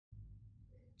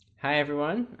Hi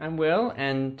everyone, I'm Will,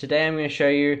 and today I'm going to show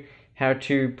you how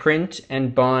to print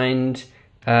and bind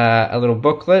a little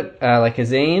booklet like a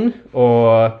zine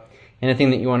or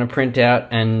anything that you want to print out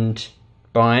and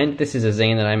bind. This is a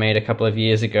zine that I made a couple of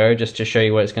years ago just to show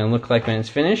you what it's going to look like when it's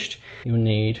finished. You'll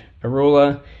need a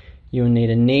ruler, you'll need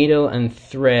a needle and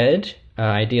thread,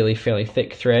 ideally fairly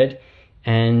thick thread,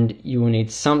 and you will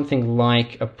need something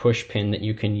like a push pin that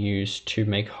you can use to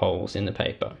make holes in the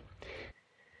paper.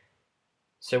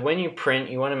 So when you print,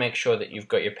 you want to make sure that you've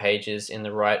got your pages in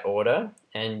the right order,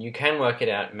 and you can work it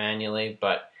out manually,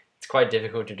 but it's quite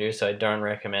difficult to do, so I don't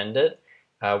recommend it.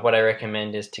 What I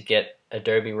recommend is to get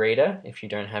Adobe Reader if you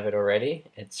don't have it already.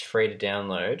 It's free to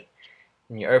download.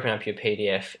 And you open up your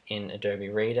PDF in Adobe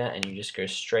Reader and you just go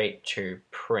straight to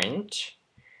print.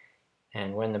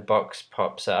 And when the box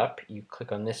pops up, you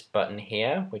click on this button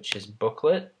here, which is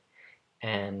booklet,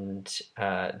 and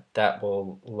that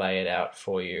will lay it out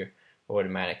for you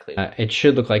automatically. It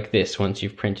should look like this once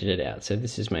you've printed it out. So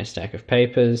this is my stack of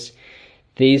papers.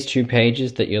 These two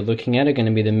pages that you're looking at are going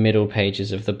to be the middle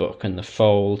pages of the book, and the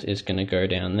fold is going to go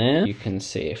down there. You can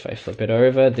see if I flip it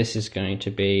over, this is going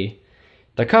to be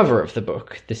the cover of the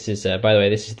book. This is, by the way,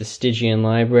 this is the Stygian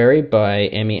Library by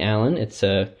Emmy Allen. It's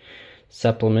a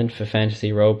supplement for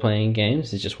fantasy role-playing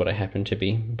games. It's just what I happen to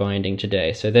be binding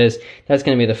today. So that's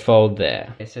going to be the fold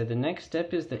there. Okay, so the next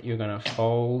step is that you're going to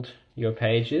fold your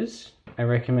pages. I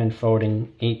recommend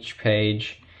folding each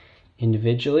page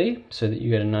individually so that you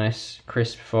get a nice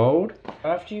crisp fold.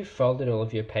 After you've folded all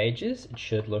of your pages, it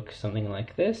should look something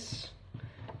like this.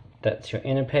 That's your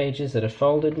inner pages that are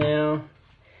folded now.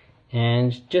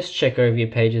 And just check over your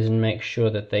pages and make sure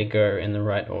that they go in the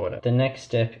right order. The next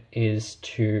step is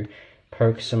to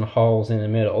poke some holes in the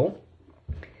middle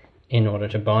in order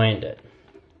to bind it.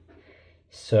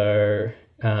 So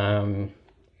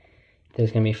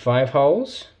there's going to be 5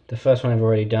 holes. The first one I've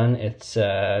already done, it's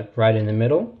right in the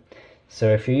middle. So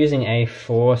if you're using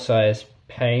A4 size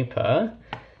paper,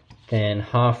 then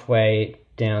halfway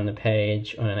down the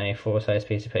page on an A4 size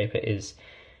piece of paper is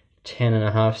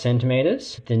 10.5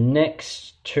 centimeters. The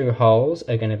next 2 holes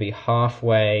are going to be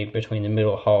halfway between the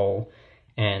middle hole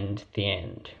and the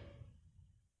end.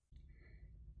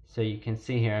 So you can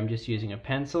see here I'm just using a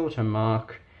pencil to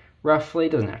mark roughly,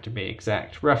 doesn't have to be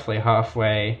exact, roughly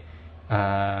halfway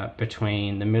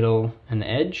between the middle and the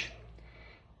edge.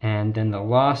 And then the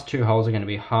last 2 holes are going to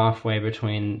be halfway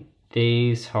between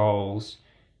these holes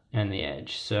and the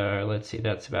edge. So let's see,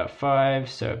 that's about 5,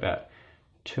 so about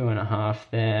 2.5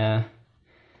 there.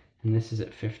 And this is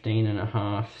at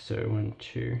 15.5, so 1,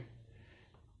 2,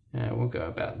 we'll go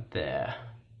about there.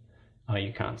 Oh,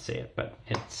 you can't see it, but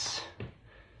it's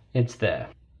there.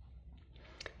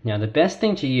 Now the best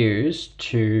thing to use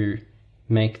to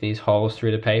make these holes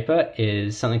through the paper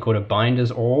is something called a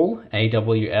binder's awl,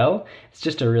 AWL. It's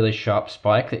just a really sharp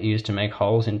spike that you use to make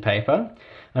holes in paper.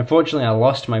 Unfortunately, I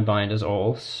lost my binder's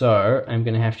awl, so I'm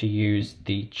going to have to use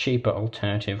the cheaper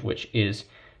alternative, which is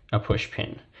a push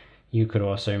pin. You could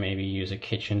also maybe use a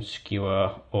kitchen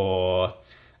skewer or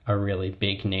a really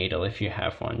big needle if you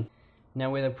have one. Now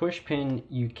with a push pin,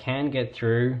 you can get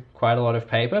through quite a lot of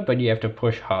paper, but you have to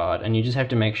push hard, and you just have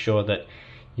to make sure that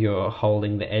you're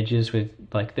holding the edges with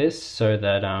like this so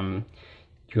that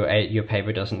your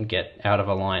paper doesn't get out of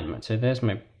alignment. So there's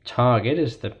my target,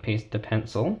 is the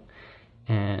pencil,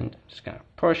 and I'm just gonna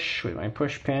push with my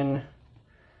push pin.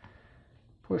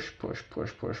 Push, push,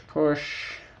 push, push,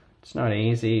 push. It's not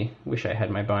easy. Wish I had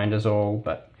my binder's awl,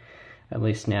 but at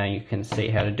least now you can see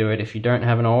how to do it if you don't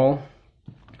have an awl.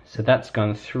 So that's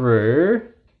gone through,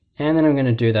 and then I'm going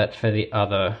to do that for the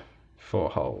other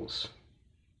 4 holes.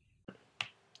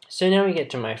 So now we get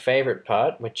to my favorite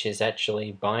part, which is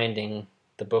actually binding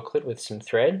the booklet with some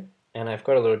thread. And I've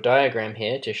got a little diagram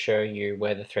here to show you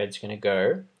where the thread's going to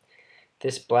go.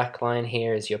 This black line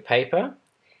here is your paper,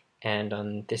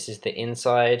 and this is the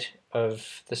inside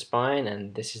of the spine,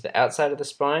 and this is the outside of the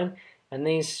spine, and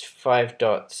these 5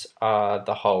 dots are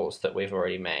the holes that we've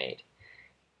already made.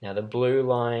 Now the blue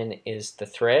line is the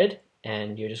thread,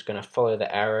 and you're just going to follow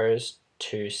the arrows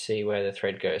to see where the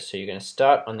thread goes. So you're going to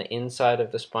start on the inside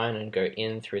of the spine and go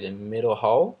in through the middle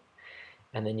hole,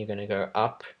 and then you're going to go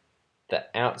up the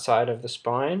outside of the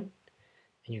spine,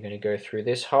 and you're going to go through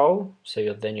this hole, so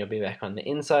you'll be back on the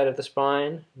inside of the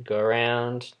spine, go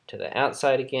around to the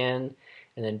outside again,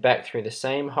 and then back through the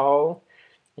same hole,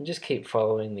 and just keep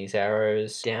following these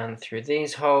arrows down through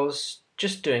these holes,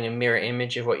 just doing a mirror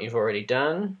image of what you've already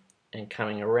done, and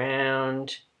coming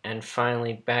around, and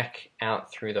finally back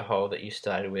out through the hole that you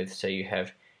started with, so you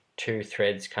have 2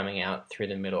 threads coming out through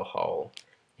the middle hole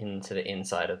into the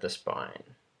inside of the spine.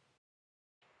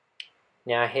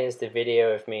 Now here's the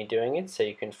video of me doing it so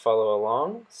you can follow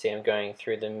along. See, I'm going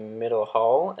through the middle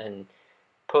hole and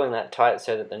pulling that tight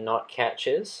so that the knot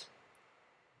catches.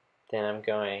 Then I'm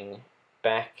going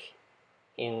back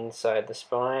inside the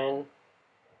spine,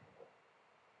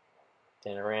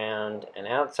 then around and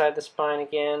outside the spine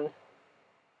again,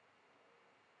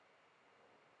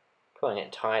 pulling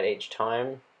it tight each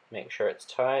time, make sure it's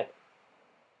tight.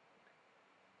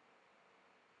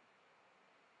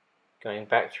 Going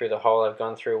back through the hole I've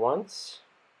gone through once,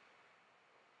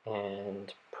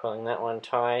 and pulling that one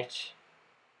tight.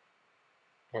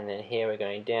 And then here we're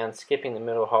going down, skipping the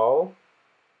middle hole,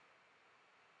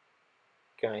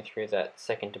 going through that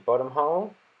second to bottom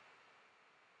hole,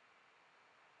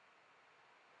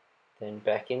 then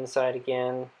back inside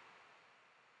again,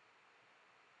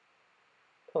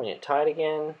 pulling it tight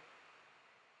again,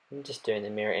 and just doing the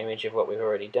mirror image of what we've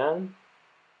already done.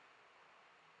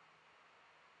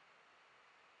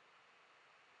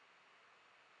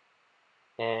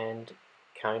 And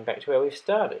coming back to where we've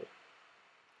started.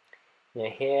 Now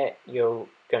here you're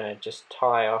going to just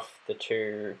tie off the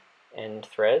two end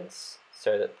threads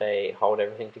so that they hold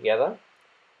everything together,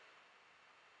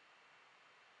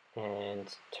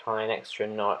 and tie an extra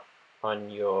knot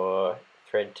on your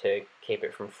thread to keep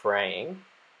it from fraying.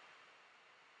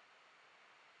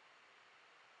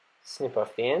 Snip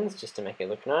off the ends just to make it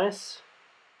look nice.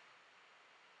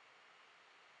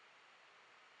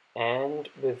 And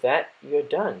with that, you're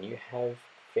done. You have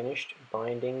finished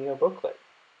binding your booklet.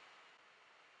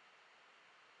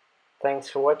 Thanks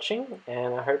for watching,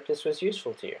 and I hope this was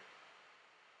useful to you.